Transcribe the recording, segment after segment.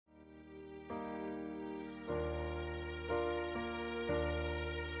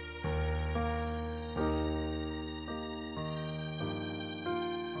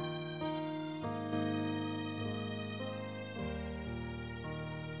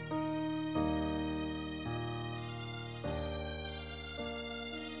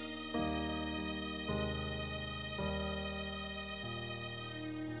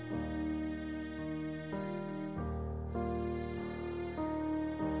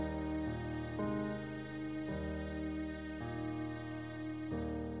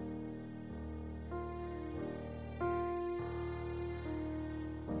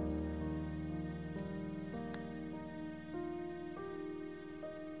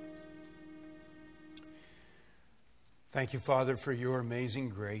Thank you, Father, for your amazing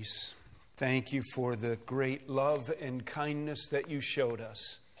grace. Thank you for the great love and kindness that you showed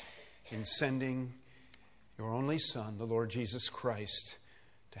us in sending your only Son, the Lord Jesus Christ,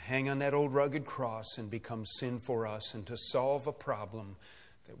 to hang on that old rugged cross and become sin for us and to solve a problem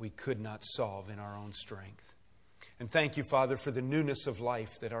that we could not solve in our own strength. And thank you, Father, for the newness of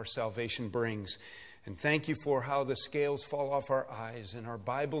life that our salvation brings. And thank you for how the scales fall off our eyes and our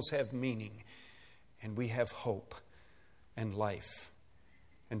Bibles have meaning and we have hope and life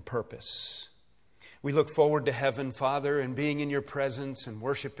and purpose. We look forward to heaven, Father, and being in your presence and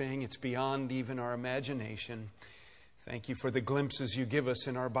worshiping. It's beyond even our imagination. Thank you for the glimpses you give us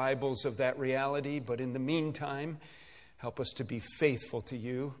in our Bibles of that reality. But in the meantime, help us to be faithful to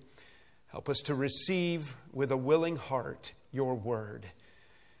you. Help us to receive with a willing heart your word.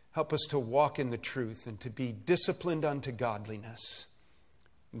 Help us to walk in the truth and to be disciplined unto godliness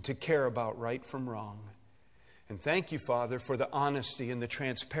and to care about right from wrong. And thank you, Father, for the honesty and the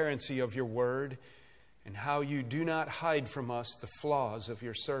transparency of your word and how you do not hide from us the flaws of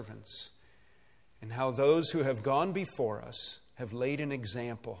your servants and how those who have gone before us have laid an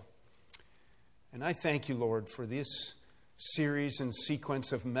example. And I thank you, Lord, for this series and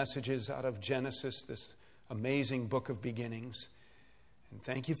sequence of messages out of Genesis, this amazing book of beginnings. And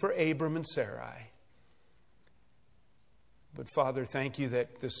thank you for Abram and Sarai. But Father, thank you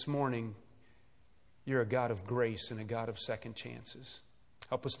that this morning you're a God of grace and a God of second chances.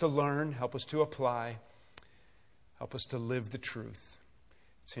 Help us to learn. Help us to apply. Help us to live the truth.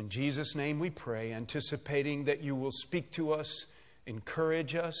 It's in Jesus' name we pray, anticipating that you will speak to us,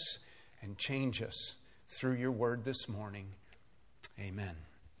 encourage us, and change us through your word this morning. Amen.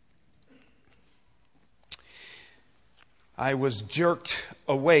 I was jerked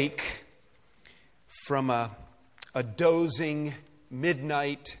awake from a dozing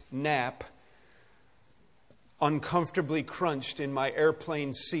midnight nap, uncomfortably crunched in my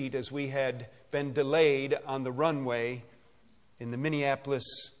airplane seat as we had been delayed on the runway in the Minneapolis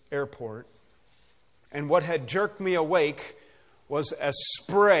airport. And what had jerked me awake was a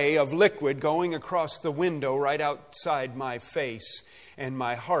spray of liquid going across the window right outside my face. And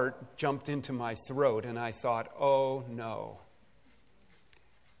my heart jumped into my throat and I thought, oh no.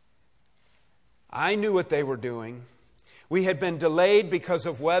 I knew what they were doing. We had been delayed because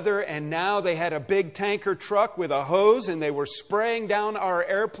of weather, and now they had a big tanker truck with a hose, and they were spraying down our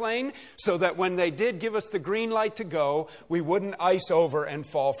airplane so that when they did give us the green light to go, we wouldn't ice over and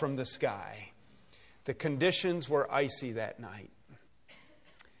fall from the sky. The conditions were icy that night.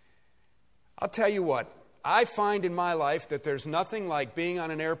 I'll tell you what, I find in my life that there's nothing like being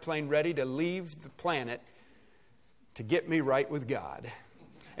on an airplane ready to leave the planet to get me right with God.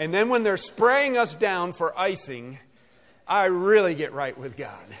 And then when they're spraying us down for icing, I really get right with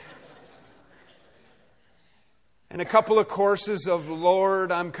God. And a couple of courses of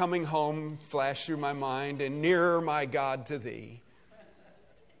Lord, I'm coming home flash through my mind, and nearer, my God, to thee.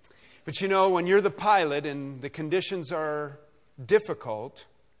 But you know, when you're the pilot and the conditions are difficult,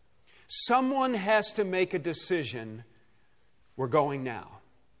 someone has to make a decision, we're going now.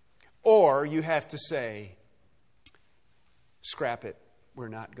 Or you have to say, scrap it, we're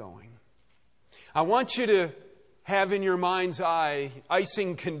not going. I want you to have in your mind's eye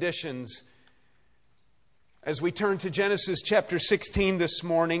icing conditions as we turn to Genesis chapter 16 this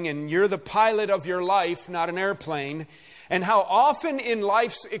morning, and you're the pilot of your life, not an airplane, and how often in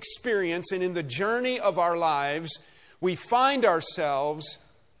life's experience and in the journey of our lives we find ourselves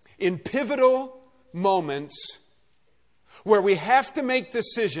in pivotal moments where we have to make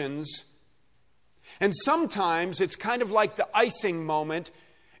decisions, and sometimes it's kind of like the icing moment.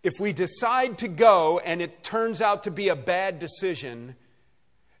 If we decide to go and it turns out to be a bad decision,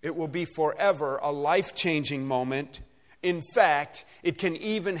 it will be forever a life-changing moment. In fact, it can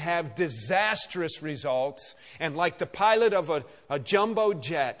even have disastrous results. And like the pilot of a jumbo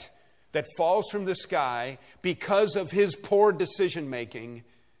jet that falls from the sky because of his poor decision-making,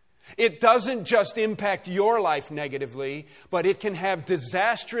 it doesn't just impact your life negatively, but it can have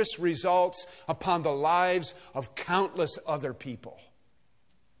disastrous results upon the lives of countless other people.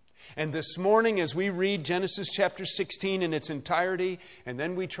 And this morning, as we read Genesis chapter 16 in its entirety, and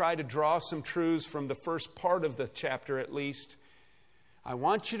then we try to draw some truths from the first part of the chapter at least, I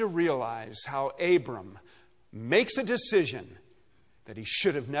want you to realize how Abram makes a decision that he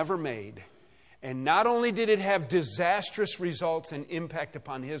should have never made. And not only did it have disastrous results and impact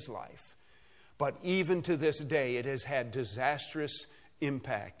upon his life, but even to this day it has had disastrous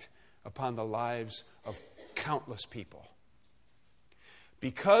impact upon the lives of countless people.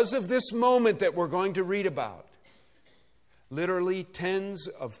 Because of this moment that we're going to read about, literally tens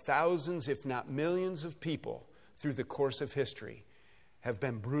of thousands, if not millions of people through the course of history have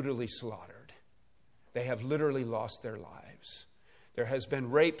been brutally slaughtered. They have literally lost their lives. There has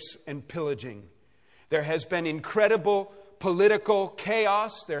been rapes and pillaging. There has been incredible political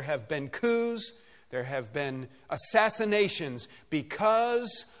chaos. There have been coups. There have been assassinations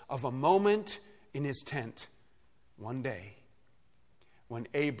because of a moment in his tent one day when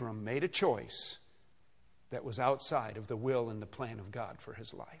Abram made a choice that was outside of the will and the plan of God for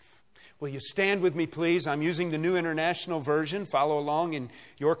his life. Will you stand with me, please? I'm using the New International Version. Follow along in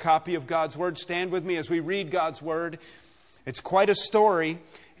your copy of God's Word. Stand with me as we read God's Word. It's quite a story,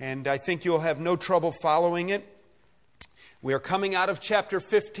 and I think you'll have no trouble following it. We are coming out of chapter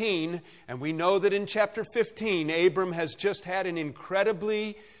 15, and we know that in chapter 15, Abram has just had an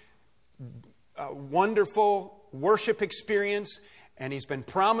incredibly wonderful worship experience, and he's been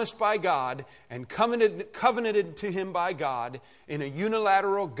promised by God and covenanted to him by God in a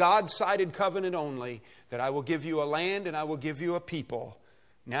unilateral, God-sided covenant only, that I will give you a land and I will give you a people.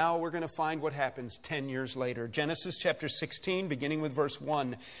 Now we're going to find what happens 10 years later. Genesis chapter 16, beginning with verse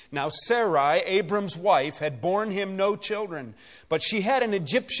 1. Now Sarai, Abram's wife, had borne him no children, but she had an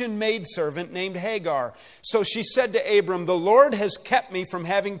Egyptian maidservant named Hagar. So she said to Abram, "The Lord has kept me from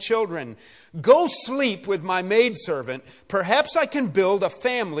having children. Go sleep with my maidservant. Perhaps I can build a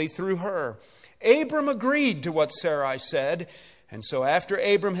family through her." Abram agreed to what Sarai said. And so after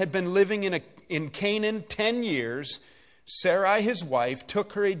Abram had been living in Canaan 10 years, Sarai, his wife,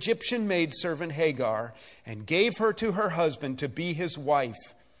 took her Egyptian maidservant Hagar and gave her to her husband to be his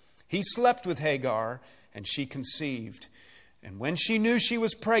wife. He slept with Hagar, and she conceived. And when she knew she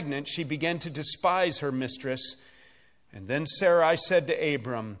was pregnant, she began to despise her mistress. And then Sarai said to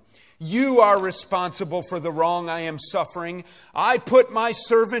Abram, "You are responsible for the wrong I am suffering. I put my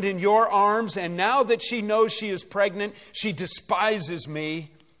servant in your arms, and now that she knows she is pregnant, she despises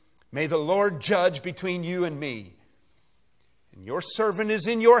me. May the Lord judge between you and me." "And your servant is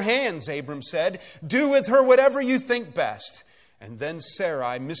in your hands," Abram said. "Do with her whatever you think best." And then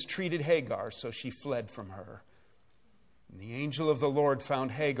Sarai mistreated Hagar, so she fled from her. And the angel of the Lord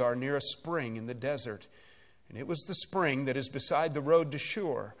found Hagar near a spring in the desert. And it was the spring that is beside the road to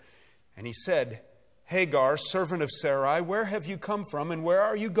Shur. And he said, "Hagar, servant of Sarai, where have you come from and where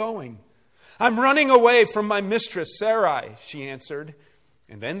are you going?" "I'm running away from my mistress Sarai," she answered.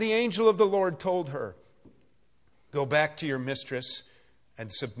 And then the angel of the Lord told her, "Go back to your mistress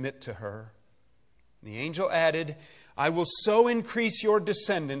and submit to her." The angel added, "I will so increase your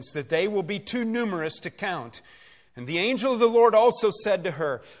descendants that they will be too numerous to count." And the angel of the Lord also said to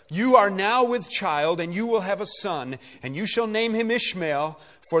her, "You are now with child, and you will have a son, and you shall name him Ishmael,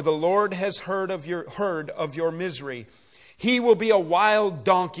 for the Lord has heard of your misery. He will be a wild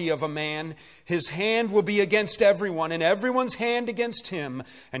donkey of a man. His hand will be against everyone, and everyone's hand against him,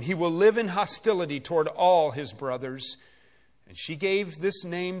 and he will live in hostility toward all his brothers." And she gave this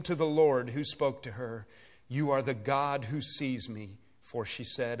name to the Lord who spoke to her, "You are the God who sees me." For she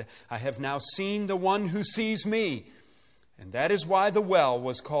said, "I have now seen the one who sees me." And that is why the well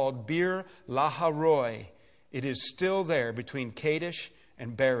was called Bir Laharoi. It is still there between Kadesh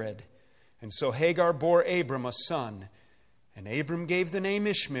and Bered. And so Hagar bore Abram a son. And Abram gave the name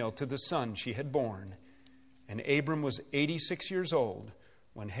Ishmael to the son she had born. And Abram was 86 years old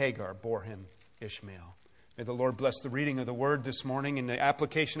when Hagar bore him Ishmael. May the Lord bless the reading of the Word this morning and the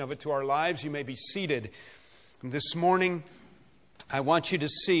application of it to our lives. You may be seated. And this morning, I want you to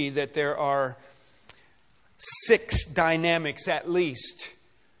see that there are 6 dynamics at least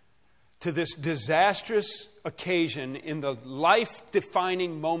to this disastrous occasion in the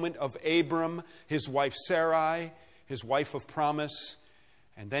life-defining moment of Abram, his wife Sarai, his wife of promise,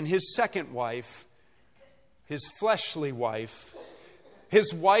 and then his second wife, his fleshly wife,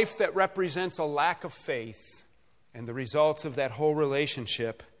 his wife that represents a lack of faith, and the results of that whole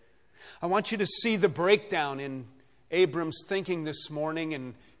relationship. I want you to see the breakdown in Abram's thinking this morning,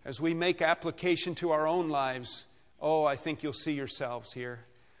 and as we make application to our own lives, I think you'll see yourselves here.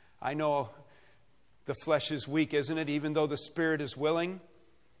 I know the flesh is weak, isn't it? Even though the Spirit is willing.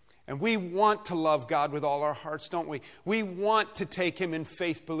 And we want to love God with all our hearts, don't we? We want to take Him in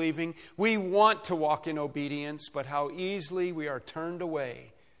faith believing. We want to walk in obedience, but how easily we are turned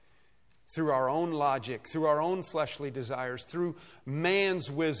away through our own logic, through our own fleshly desires, through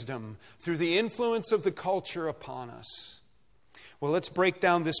man's wisdom, through the influence of the culture upon us. Well, let's break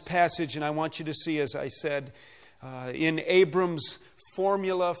down this passage, and I want you to see, as I said, in Abram's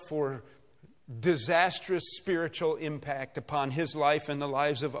formula for disastrous spiritual impact upon his life and the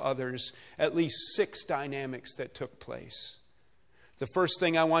lives of others, at least 6 dynamics that took place. The first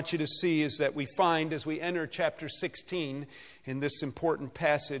thing I want you to see is that we find as we enter chapter 16 in this important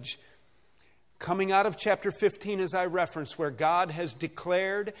passage, coming out of chapter 15, as I referenced, where God has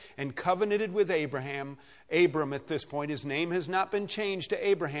declared and covenanted with Abraham. Abram at this point, his name has not been changed to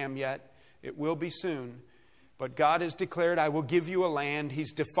Abraham yet. It will be soon. But God has declared, I will give you a land.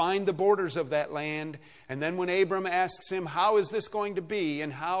 He's defined the borders of that land. And then when Abram asks him, how is this going to be?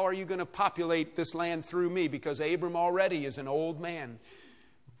 And how are you going to populate this land through me? Because Abram already is an old man,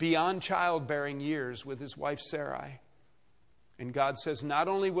 beyond childbearing years with his wife Sarai. And God says, not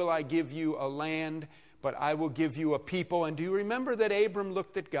only will I give you a land, but I will give you a people. And do you remember that Abram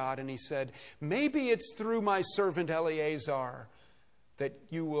looked at God and he said, maybe it's through my servant Eleazar that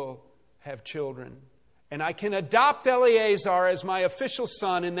you will have children. And I can adopt Eleazar as my official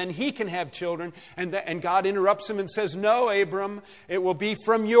son, and then he can have children. And God interrupts him and says, no, Abram, it will be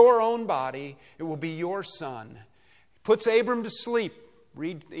from your own body. It will be your son. Puts Abram to sleep.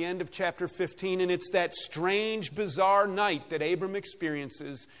 Read the end of chapter 15, and it's that strange, bizarre night that Abram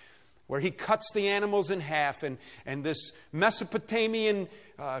experiences where he cuts the animals in half, and this Mesopotamian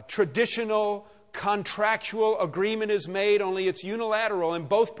traditional contractual agreement is made, only it's unilateral, and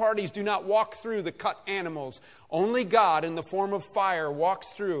both parties do not walk through the cut animals. Only God, in the form of fire,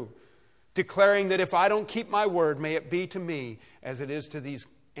 walks through, declaring that if I don't keep my word, may it be to me as it is to these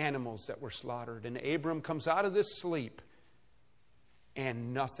animals that were slaughtered. And Abram comes out of this sleep,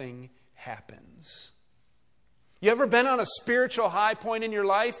 and nothing happens. You ever been on a spiritual high point in your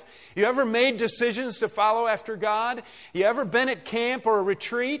life? You ever made decisions to follow after God? You ever been at camp or a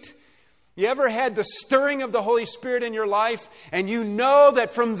retreat? You ever had the stirring of the Holy Spirit in your life, and you know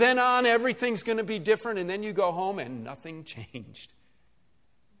that from then on everything's going to be different, and then you go home and nothing changed?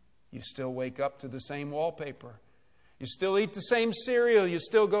 You still wake up to the same wallpaper. You still eat the same cereal. You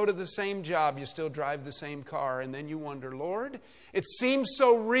still go to the same job. You still drive the same car. And then you wonder, Lord, it seems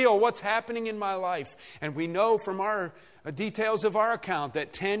so real. What's happening in my life? And we know from our details of our account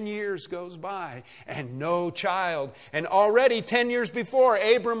that 10 years goes by and no child. And already 10 years before,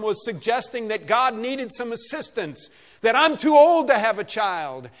 Abram was suggesting that God needed some assistance, that I'm too old to have a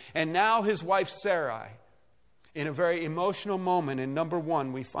child. And now his wife Sarai, in a very emotional moment, in number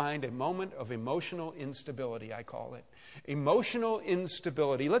one, we find a moment of emotional instability, I call it. Emotional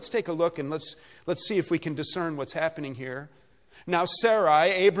instability. Let's take a look and let's see if we can discern what's happening here. Now Sarai,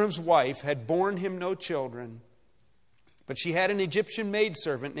 Abram's wife, had borne him no children, but she had an Egyptian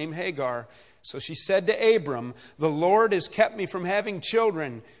maidservant named Hagar. So she said to Abram, the Lord has kept me from having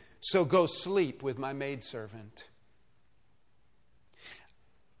children, so go sleep with my maidservant.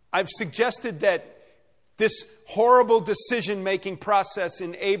 I've suggested that this horrible decision-making process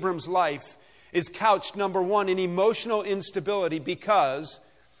in Abram's life is couched, number one, in emotional instability, because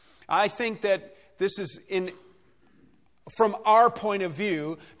I think that this is, from our point of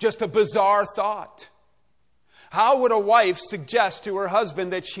view, just a bizarre thought. How would a wife suggest to her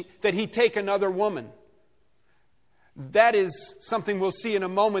husband that he take another woman? That is something we'll see in a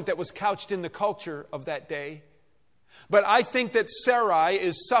moment that was couched in the culture of that day. But I think that Sarai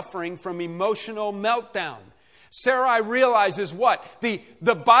is suffering from emotional meltdown. Sarai realizes what?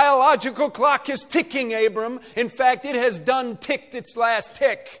 The biological clock is ticking, Abram. In fact, it has ticked its last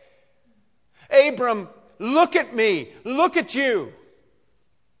tick. Abram, look at me. Look at you.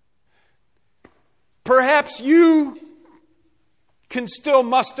 Perhaps you can still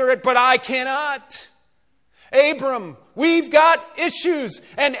muster it, but I cannot. Abram, we've got issues.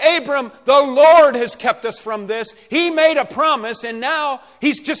 And Abram, the Lord has kept us from this. He made a promise, and now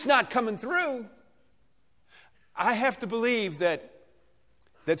He's just not coming through. I have to believe that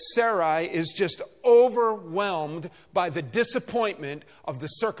Sarai is just overwhelmed by the disappointment of the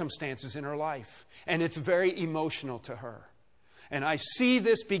circumstances in her life. And it's very emotional to her. And I see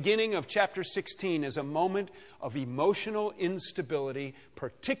this beginning of chapter 16 as a moment of emotional instability,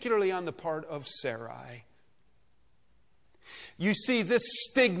 particularly on the part of Sarai. You see, this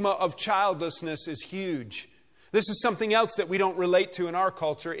stigma of childlessness is huge. This is something else that we don't relate to in our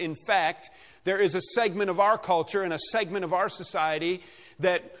culture. In fact, there is a segment of our culture and a segment of our society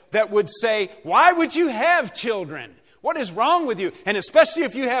that would say, why would you have children? What is wrong with you? And especially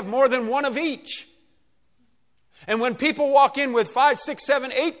if you have more than one of each. And when people walk in with 5, 6,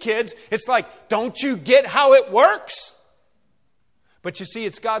 7, 8 kids, it's like, don't you get how it works? But you see,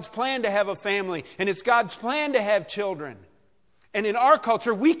 it's God's plan to have a family, and it's God's plan to have children. And in our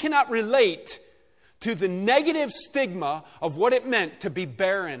culture, we cannot relate to the negative stigma of what it meant to be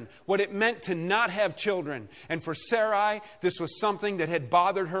barren, what it meant to not have children. And for Sarai, this was something that had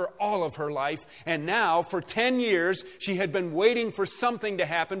bothered her all of her life. And now, for 10 years, she had been waiting for something to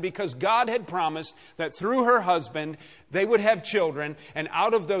happen because God had promised that through her husband, they would have children, and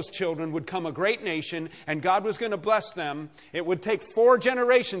out of those children would come a great nation, and God was going to bless them. It would take 4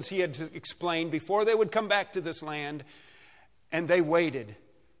 generations, he had explained, before they would come back to this land. And they waited,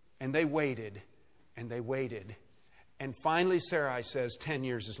 and they waited, and they waited. And finally Sarai says, 10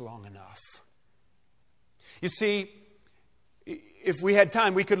 years is long enough. You see, if we had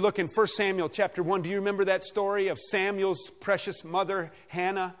time, we could look in 1 Samuel chapter 1. Do you remember that story of Samuel's precious mother,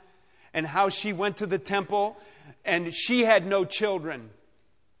 Hannah, and how she went to the temple and she had no children?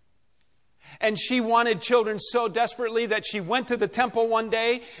 And she wanted children so desperately that she went to the temple one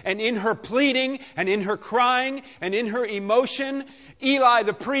day, and in her pleading and in her crying and in her emotion, Eli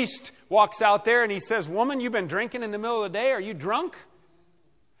the priest walks out there and he says, "Woman, you've been drinking in the middle of the day. Are you drunk?"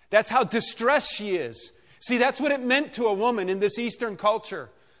 That's how distressed she is. See, that's what it meant to a woman in this Eastern culture,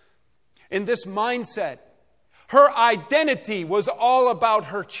 in this mindset. Her identity was all about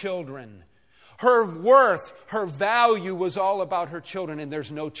her children. Her worth, her value was all about her children, and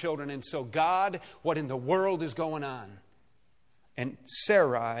there's no children. And so, God, what in the world is going on? And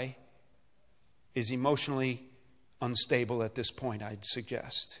Sarai is emotionally unstable at this point, I'd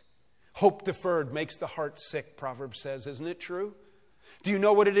suggest. Hope deferred makes the heart sick, Proverbs says. Isn't it true? Do you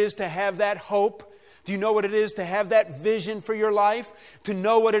know what it is to have that hope? Do you know what it is to have that vision for your life? To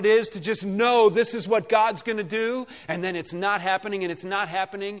know what it is to just know this is what God's going to do, and then it's not happening and it's not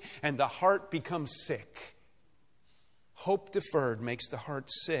happening, and the heart becomes sick. Hope deferred makes the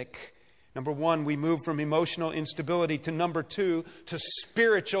heart sick. Number 1, we move from emotional instability to number 2, to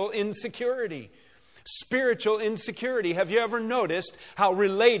spiritual insecurity. Spiritual insecurity. Have you ever noticed how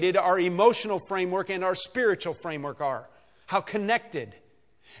related our emotional framework and our spiritual framework are? How connected.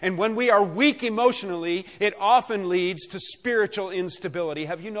 And when we are weak emotionally, it often leads to spiritual instability.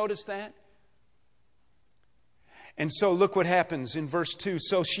 Have you noticed that? And so look what happens in verse 2.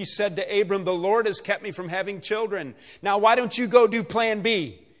 So she said to Abram, "The Lord has kept me from having children. Now why don't you go do plan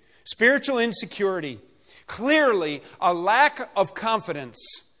B?" Spiritual insecurity. Clearly a lack of confidence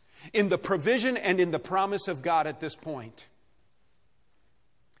in the provision and in the promise of God at this point.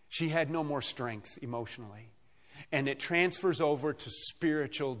 She had no more strength emotionally. And it transfers over to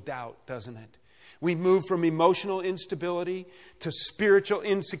spiritual doubt, doesn't it? We move from emotional instability to spiritual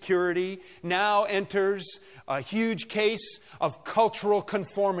insecurity. Now enters a huge case of cultural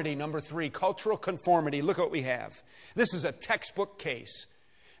conformity. Number 3, cultural conformity. Look what we have. This is a textbook case.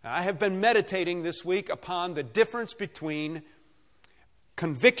 I have been meditating this week upon the difference between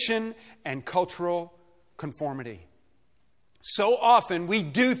conviction and cultural conformity. So often we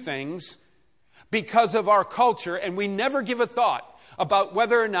do things because of our culture, and we never give a thought about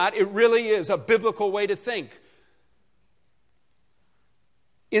whether or not it really is a biblical way to think.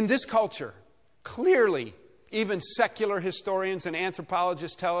 In this culture, clearly, even secular historians and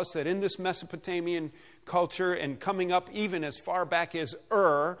anthropologists tell us that in this Mesopotamian culture, and coming up even as far back as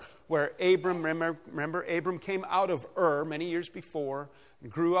Ur, where Abram, remember Abram came out of Ur many years before, and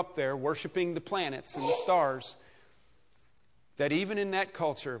grew up there worshiping the planets and the stars, that even in that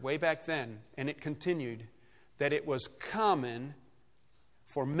culture, way back then, and it continued, that it was common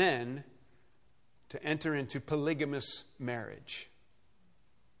for men to enter into polygamous marriage.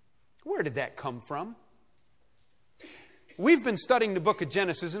 Where did that come from? We've been studying the book of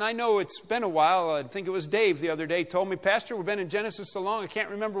Genesis, and I know it's been a while. I think it was Dave the other day told me, "Pastor, we've been in Genesis so long, I can't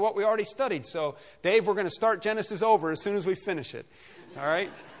remember what we already studied. So, Dave, we're going to start Genesis over as soon as we finish it." All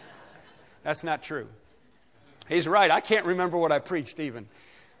right? That's not true. He's right. I can't remember what I preached even.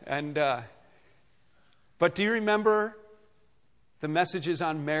 But do you remember the messages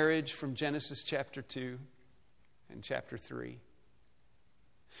on marriage from Genesis chapter 2 and chapter 3?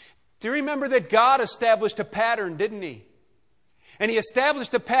 Do you remember that God established a pattern, didn't He? And He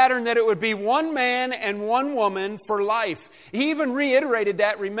established a pattern that it would be one man and one woman for life. He even reiterated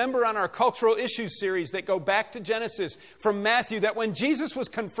that, remember, on our cultural issues series that go back to Genesis from Matthew, that when Jesus was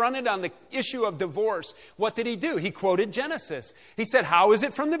confronted on the issue of divorce, what did He do? He quoted Genesis. He said, "How is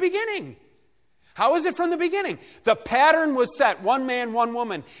it from the beginning? How is it from the beginning?" The pattern was set, one man, one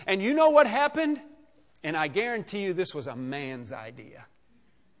woman. And you know what happened? And I guarantee you this was a man's idea.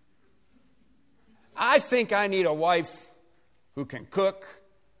 I think I need a wife who can cook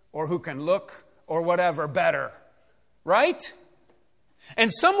or who can look or whatever better. Right?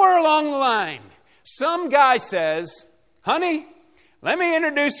 And somewhere along the line, some guy says, "Honey, let me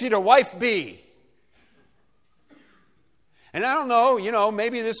introduce you to wife B." And I don't know,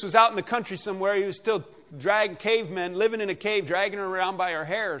 maybe this was out in the country somewhere. He was still dragging cavemen, living in a cave, dragging her around by her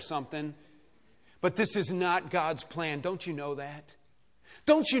hair or something. But this is not God's plan. Don't you know that?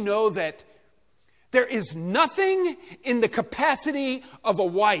 Don't you know that there is nothing in the capacity of a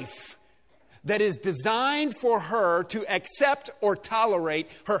wife that is designed for her to accept or tolerate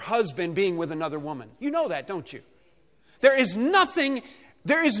her husband being with another woman? You know that, don't you? There is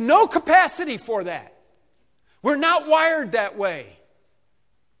no capacity for that. We're not wired that way.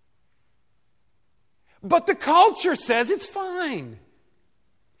 But the culture says it's fine.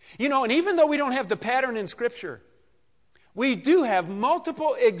 And even though we don't have the pattern in Scripture, we do have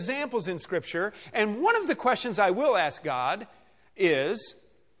multiple examples in Scripture. And one of the questions I will ask God is,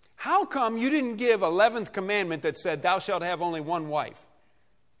 how come you didn't give 11th commandment that said, thou shalt have only one wife?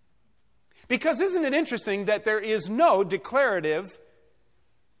 Because isn't it interesting that there is no declarative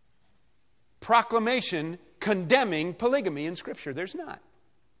proclamation condemning polygamy in Scripture? There's not.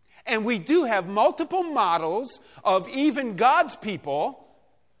 And we do have multiple models of even God's people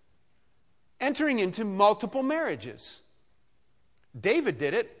entering into multiple marriages. David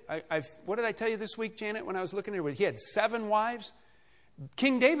did it. What did I tell you this week, Janet, when I was looking at it? He had 7 wives.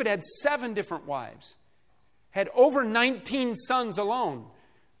 King David had 7 different wives. Had over 19 sons alone.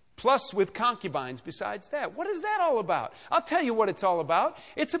 Plus with concubines besides that. What is that all about? I'll tell you what it's all about.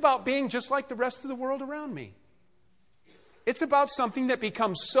 It's about being just like the rest of the world around me. It's about something that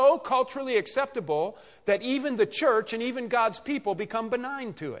becomes so culturally acceptable that even the church and even God's people become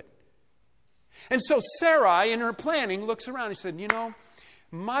benign to it. And so Sarai, in her planning, looks around and said,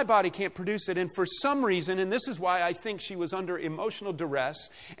 my body can't produce it. And for some reason, and this is why I think she was under emotional duress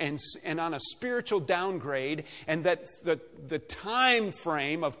and on a spiritual downgrade, and that the time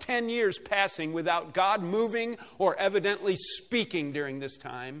frame of 10 years passing without God moving or evidently speaking during this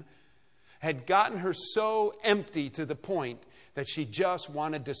time had gotten her so empty to the point that she just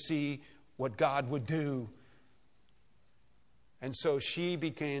wanted to see what God would do. And so she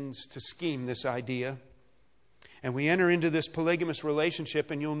begins to scheme this idea. And we enter into this polygamous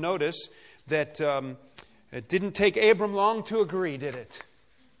relationship, and you'll notice that it didn't take Abram long to agree, did it?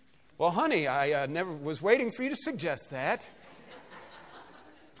 Well, honey, I never was waiting for you to suggest that.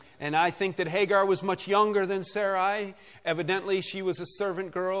 And I think that Hagar was much younger than Sarai. Evidently, she was a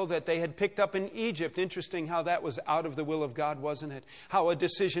servant girl that they had picked up in Egypt. Interesting how that was out of the will of God, wasn't it? How a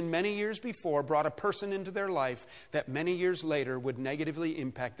decision many years before brought a person into their life that many years later would negatively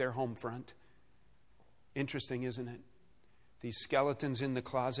impact their home front. Interesting, isn't it? These skeletons in the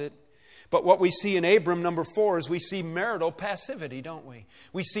closet. But what we see in Abram, number 4, is we see marital passivity, don't we?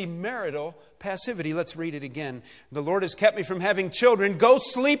 We see marital passivity. Let's read it again. The Lord has kept me from having children. Go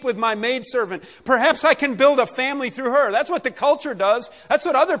sleep with my maidservant. Perhaps I can build a family through her. That's what the culture does. That's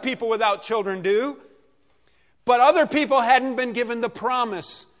what other people without children do. But other people hadn't been given the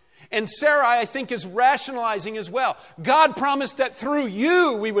promise. And Sarai, I think, is rationalizing as well. God promised that through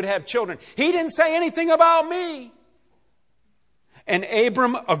you we would have children. He didn't say anything about me. And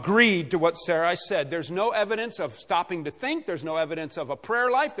Abram agreed to what Sarai said. There's no evidence of stopping to think. There's no evidence of a prayer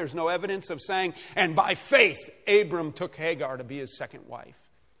life. There's no evidence of saying, and by faith, Abram took Hagar to be his second wife.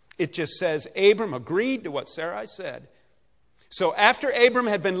 It just says Abram agreed to what Sarai said. So after Abram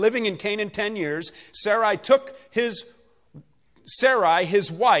had been living in Canaan 10 years, Sarai, his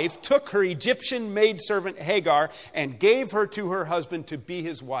wife, took her Egyptian maidservant Hagar and gave her to her husband to be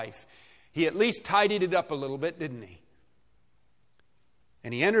his wife. He at least tidied it up a little bit, didn't he?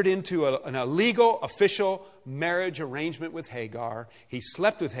 And he entered into an illegal, official marriage arrangement with Hagar. He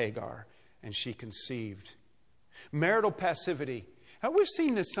slept with Hagar, and she conceived. Marital passivity. Now, we've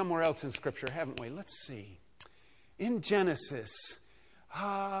seen this somewhere else in Scripture, haven't we? Let's see. In Genesis.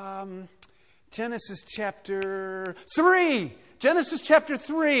 Genesis chapter 3. Genesis chapter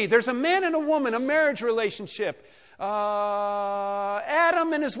 3. There's a man and a woman, a marriage relationship.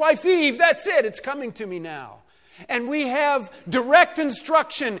 Adam and his wife Eve. That's it. It's coming to me now. And we have direct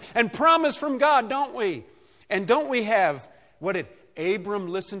instruction and promise from God, don't we? And don't we have, what did Abram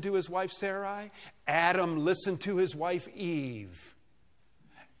listen to his wife Sarai? Adam listened to his wife Eve.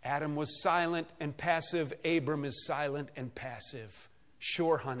 Adam was silent and passive. Abram is silent and passive.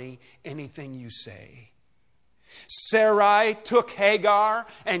 Sure, honey, anything you say. Sarai took Hagar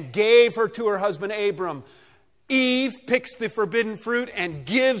and gave her to her husband Abram. Eve picks the forbidden fruit and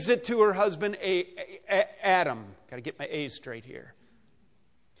gives it to her husband Adam. Got to get my A's straight here.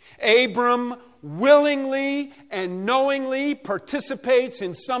 Abram willingly and knowingly participates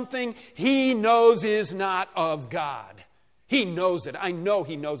in something he knows is not of God. He knows it. I know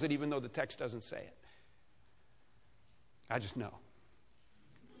he knows it even though the text doesn't say it. I just know.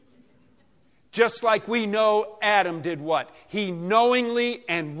 Just like we know Adam did what? He knowingly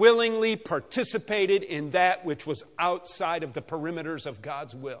and willingly participated in that which was outside of the perimeters of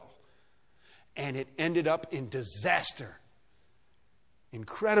God's will. And it ended up in disaster.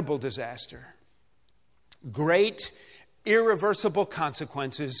 Incredible disaster. Great, irreversible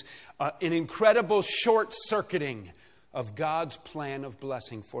consequences. An incredible short-circuiting of God's plan of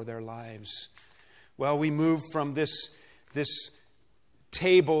blessing for their lives. Well, we move from this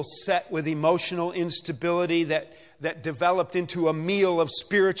table set with emotional instability that developed into a meal of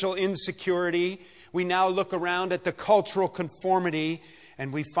spiritual insecurity. We now look around at the cultural conformity,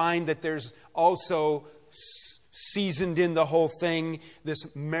 and we find that there's also seasoned in the whole thing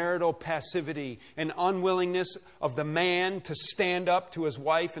this marital passivity, an unwillingness of the man to stand up to his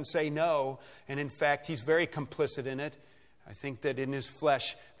wife and say no. And in fact, he's very complicit in it. I think that in his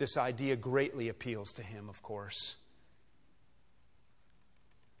flesh, this idea greatly appeals to him, of course.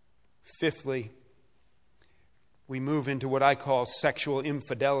 Fifthly, we move into what I call sexual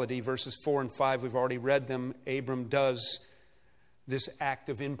infidelity. Verses 4 and 5, we've already read them. Abram does this act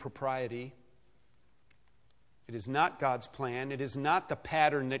of impropriety. It is not God's plan. It is not the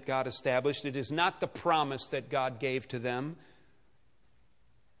pattern that God established. It is not the promise that God gave to them.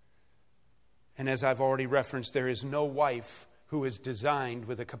 And as I've already referenced, there is no wife who is designed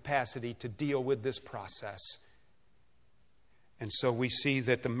with a capacity to deal with this process. And so we see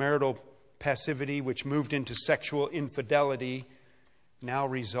that the marital passivity, which moved into sexual infidelity, now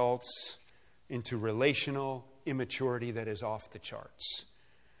results into relational immaturity that is off the charts.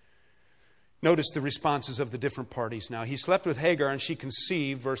 Notice the responses of the different parties now. He slept with Hagar and she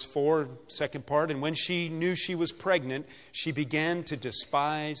conceived, verse 4, second part, and when she knew she was pregnant, she began to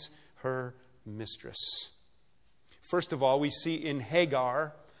despise her mistress. First of all, we see in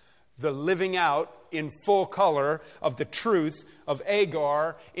Hagar the living out in full color of the truth of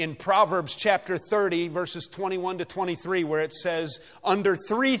Agar in Proverbs chapter 30, verses 21 to 23, where it says, under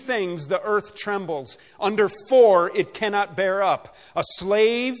 3 things the earth trembles. Under 4 it cannot bear up. A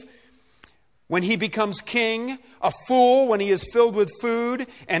slave when he becomes king, a fool when he is filled with food,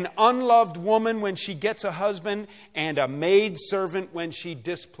 an unloved woman when she gets a husband, and a maidservant when she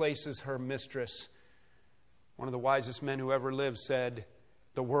displaces her mistress. One of the wisest men who ever lived said,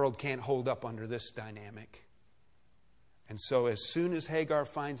 the world can't hold up under this dynamic. And so as soon as Hagar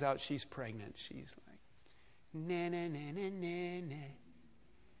finds out she's pregnant, she's like, na na na na na na,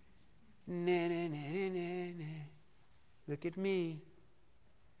 na na na na na na. Look at me.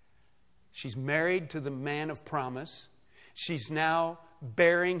 She's married to the man of promise. She's now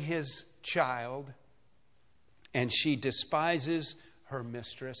bearing his child, and she despises her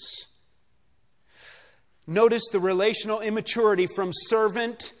mistress. Notice the relational immaturity from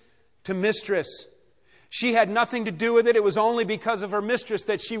servant to mistress. She had nothing to do with it. It was only because of her mistress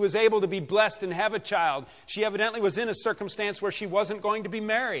that she was able to be blessed and have a child. She evidently was in a circumstance where she wasn't going to be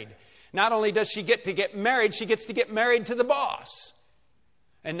married. Not only does she get to get married, she gets to get married to the boss.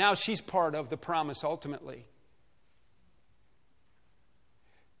 And now she's part of the promise ultimately.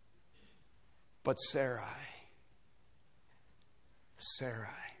 But Sarai,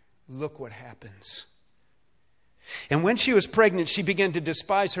 look what happens. And when she was pregnant, she began to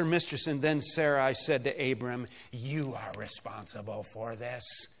despise her mistress. And then Sarai said to Abram, you are responsible for this.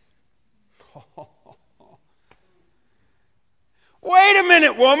 Wait a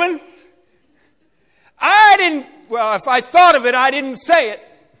minute, woman. If I thought of it, I didn't say it.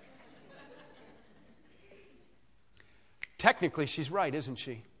 Technically, she's right, isn't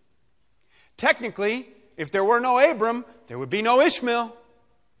she? Technically, if there were no Abram, there would be no Ishmael.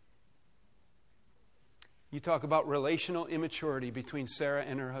 You talk about relational immaturity between Sarah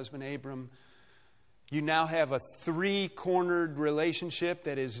and her husband Abram. You now have a 3-cornered relationship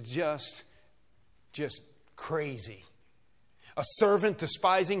that is just crazy. A servant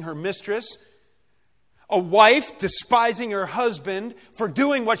despising her mistress. A wife despising her husband for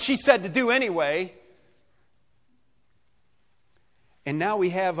doing what she said to do anyway. And now we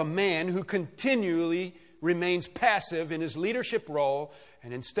have a man who continually remains passive in his leadership role,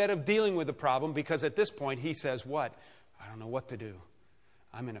 and instead of dealing with the problem, because at this point he says, what? I don't know what to do.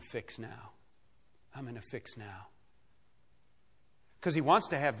 I'm in a fix now. Because he wants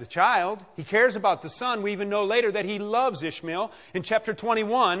to have the child. He cares about the son. We even know later that he loves Ishmael. In chapter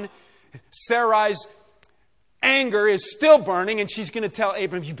 21, Sarai's anger is still burning, and she's going to tell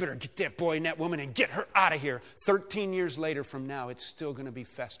Abram, you better get that boy and that woman and get her out of here. 13 years later from now, it's still going to be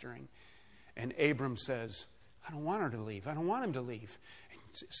festering. And Abram says, I don't want her to leave. I don't want him to leave. And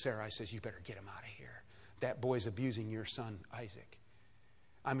Sarai says, you better get him out of here. That boy's abusing your son, Isaac.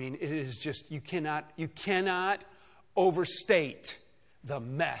 I mean, it is just, you cannot overstate the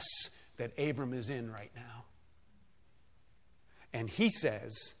mess that Abram is in right now. And he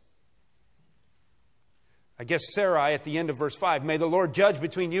says, I guess Sarai at the end of verse 5, may the Lord judge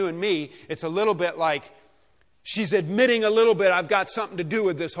between you and me. It's a little bit like she's admitting a little bit, I've got something to do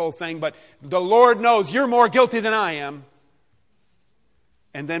with this whole thing, but the Lord knows you're more guilty than I am.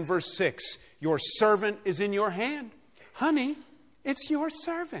 And then verse 6, your servant is in your hand. Honey, it's your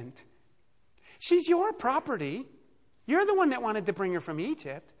servant. She's your property. You're the one that wanted to bring her from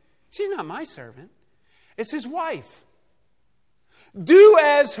Egypt. She's not my servant. It's his wife. Do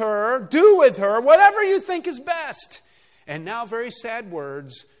as her, do with her, whatever you think is best. And now very sad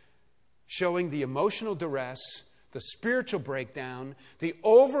words showing the emotional duress, the spiritual breakdown, the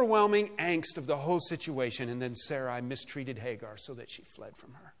overwhelming angst of the whole situation. And then Sarai mistreated Hagar so that she fled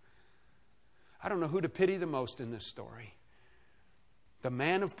from her. I don't know who to pity the most in this story. The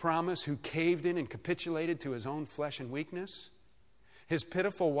man of promise who caved in and capitulated to his own flesh and weakness. His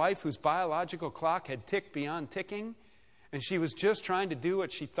pitiful wife whose biological clock had ticked beyond ticking. And she was just trying to do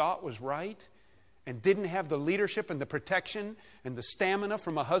what she thought was right and didn't have the leadership and the protection and the stamina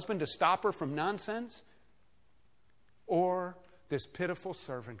from a husband to stop her from nonsense. Or this pitiful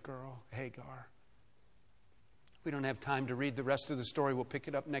servant girl, Hagar. We don't have time to read the rest of the story. We'll pick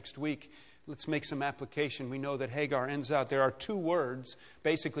it up next week. Let's make some application. We know that Hagar ends out. There are two words,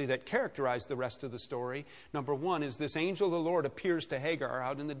 basically, that characterize the rest of the story. Number one is this angel of the Lord appears to Hagar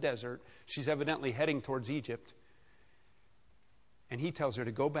out in the desert. She's evidently heading towards Egypt. And he tells her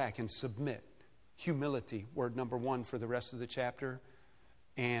to go back and submit. Humility, word number one for the rest of the chapter.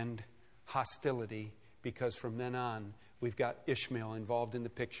 And hostility, because from then on, we've got Ishmael involved in the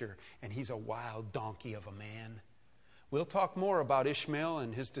picture. And he's a wild donkey of a man. We'll talk more about Ishmael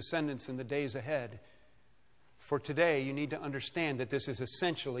and his descendants in the days ahead. For today, you need to understand that this is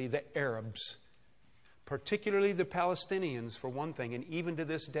essentially the Arabs. Particularly the Palestinians, for one thing. And even to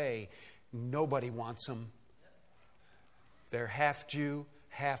this day, nobody wants them. They're half Jew,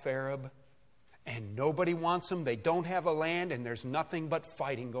 half Arab, and nobody wants them. They don't have a land, and there's nothing but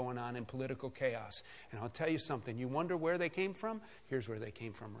fighting going on in political chaos. And I'll tell you something. You wonder where they came from? Here's where they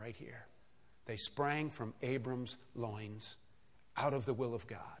came from, right here. They sprang from Abram's loins, out of the will of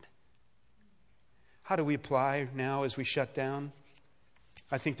God. How do we apply now as we shut down?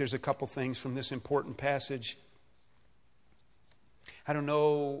 I think there's a couple things from this important passage. I don't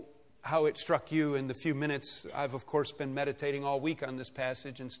know how it struck you in the few minutes. I've, of course, been meditating all week on this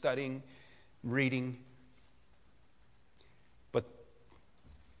passage and studying, reading. But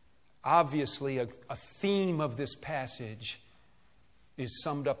obviously, a theme of this passage is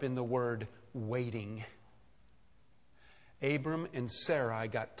summed up in the word waiting. Abram and Sarai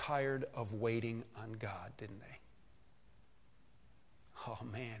got tired of waiting on God, didn't they? Oh,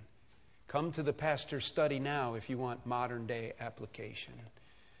 man. Come to the pastor's study now if you want modern day application.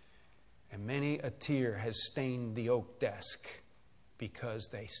 And many a tear has stained the oak desk because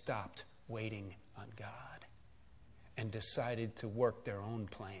they stopped waiting on God and decided to work their own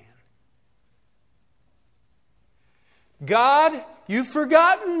plan. God, you've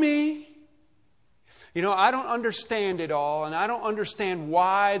forgotten me. You know, I don't understand it all, and I don't understand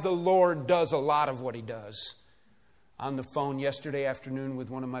why the Lord does a lot of what He does. On the phone yesterday afternoon with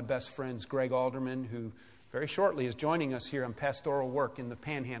one of my best friends, Greg Alderman, who very shortly is joining us here on pastoral work in the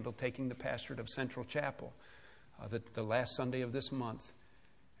Panhandle, taking the pastorate of Central Chapel the last Sunday of this month.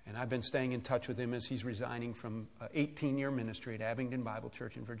 And I've been staying in touch with him as he's resigning from an 18-year ministry at Abingdon Bible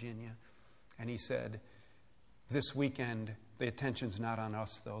Church in Virginia. And he said, this weekend, the attention's not on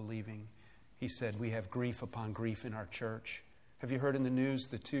us, though, leaving. He said, we have grief upon grief in our church. Have you heard in the news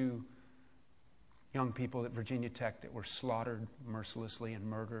the two young people at Virginia Tech that were slaughtered mercilessly and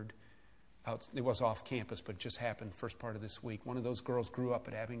murdered? It was off campus, but it just happened first part of this week. One of those girls grew up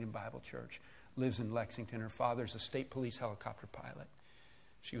at Abingdon Bible Church, lives in Lexington. Her father's a state police helicopter pilot.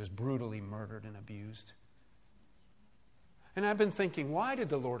 She was brutally murdered and abused. And I've been thinking, why did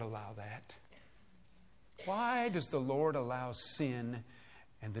the Lord allow that? Why does the Lord allow sin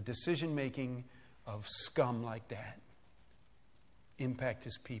and the decision-making of scum like that impact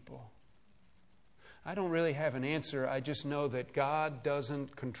His people? I don't really have an answer. I just know that God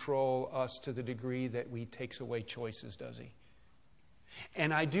doesn't control us to the degree that He takes away choices, does He?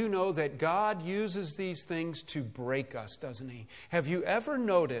 And I do know that God uses these things to break us, doesn't He? Have you ever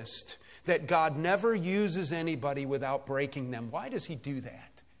noticed that God never uses anybody without breaking them? Why does He do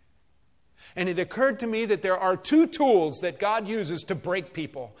that? And it occurred to me that there are two tools that God uses to break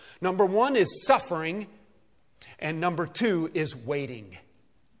people. Number one is suffering, and number two is waiting.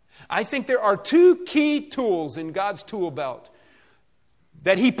 I think there are two key tools in God's tool belt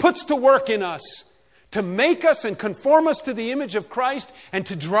that He puts to work in us to make us and conform us to the image of Christ and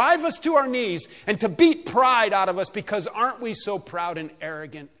to drive us to our knees and to beat pride out of us, because aren't we so proud and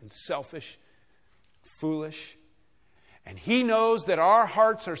arrogant and selfish, foolish? And He knows that our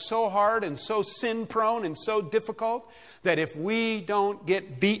hearts are so hard and so sin prone and so difficult that if we don't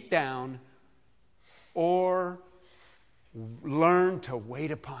get beat down or learn to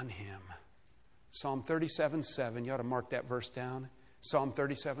wait upon Him. Psalm 37:7, you ought to mark that verse down. Psalm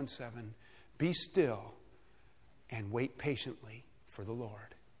 37:7. Be still and wait patiently for the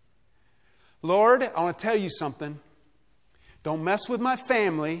Lord. Lord, I want to tell you something. Don't mess with my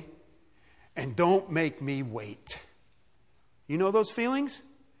family and don't make me wait. You know those feelings?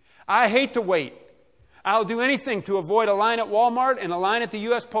 I hate to wait. I'll do anything to avoid a line at Walmart and a line at the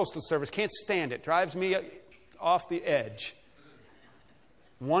U.S. Postal Service. Can't stand it. Drives me off the edge.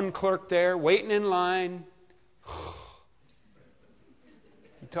 One clerk there, waiting in line.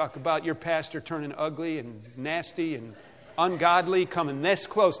 You talk about your pastor turning ugly and nasty and ungodly, coming this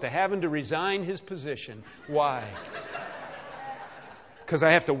close to having to resign his position. Why? Because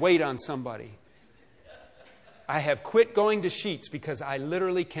I have to wait on somebody. I have quit going to Sheetz because I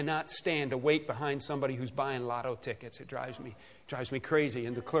literally cannot stand to wait behind somebody who's buying lotto tickets. It drives me crazy.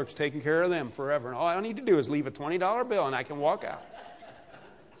 And the clerk's taking care of them forever. And all I need to do is leave a $20 bill and I can walk out.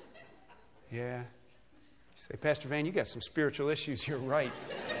 Yeah. You say, Pastor Van, you got some spiritual issues. You're right.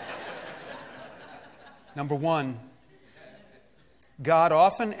 Number one, God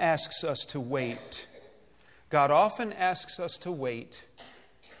often asks us to wait. God often asks us to wait,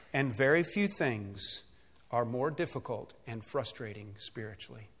 and very few things are more difficult and frustrating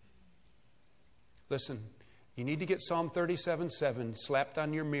spiritually. Listen, you need to get Psalm 37:7 slapped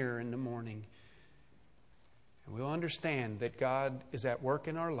on your mirror in the morning. And we'll understand that God is at work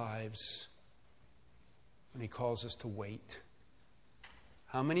in our lives when He calls us to wait.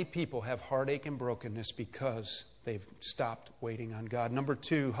 How many people have heartache and brokenness because they've stopped waiting on God? Number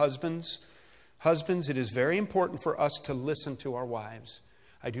two, husbands. Husbands, it is very important for us to listen to our wives.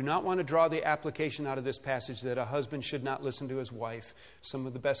 I do not want to draw the application out of this passage that a husband should not listen to his wife. Some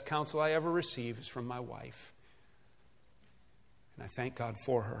of the best counsel I ever received is from my wife. And I thank God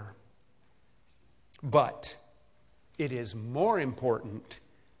for her. But it is more important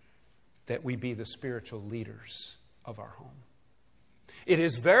that we be the spiritual leaders of our home. It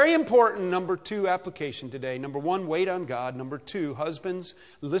is very important, number two, application today. Number one, wait on God. Number two, husbands,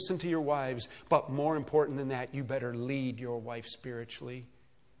 listen to your wives. But more important than that, you better lead your wife spiritually.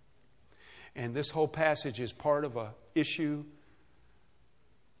 And this whole passage is part of an issue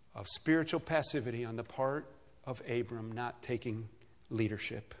of spiritual passivity on the part of Abram not taking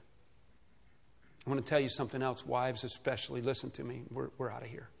leadership. I want to tell you something else. Wives especially, listen to me. We're out of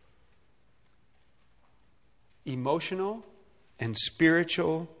here. Emotional and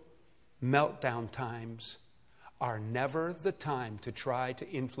spiritual meltdown times are never the time to try to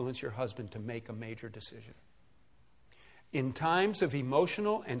influence your husband to make a major decision. In times of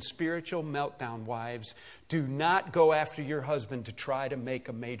emotional and spiritual meltdown, wives, do not go after your husband to try to make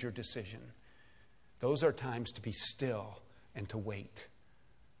a major decision. Those are times to be still and to wait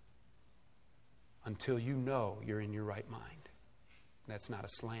until you know you're in your right mind. That's not a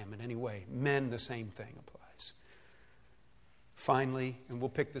slam in any way. Men, the same thing applies. Finally, and we'll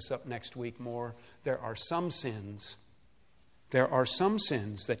pick this up next week more, there are some sins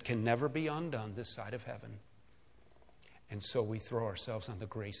that can never be undone this side of heaven. And so we throw ourselves on the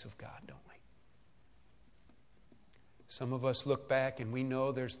grace of God, don't we? Some of us look back and we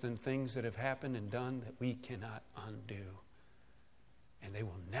know there's been things that have happened and done that we cannot undo. And they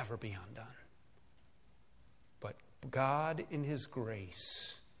will never be undone. But God in His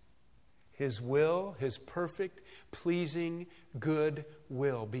grace, His will, His perfect, pleasing, good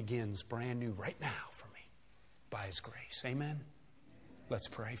will begins brand new right now for me by His grace. Amen? Let's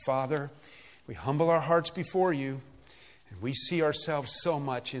pray. Father, we humble our hearts before You. And we see ourselves so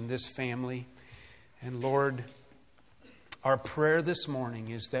much in this family. And Lord, our prayer this morning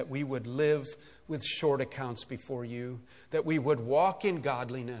is that we would live with short accounts before You, that we would walk in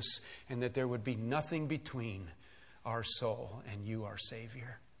godliness, and that there would be nothing between our soul and You, our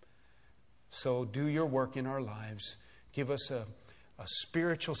Savior. So do Your work in our lives. Give us a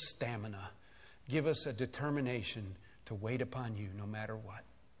spiritual stamina. Give us a determination to wait upon You no matter what.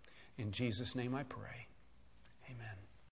 In Jesus' name I pray. Amen.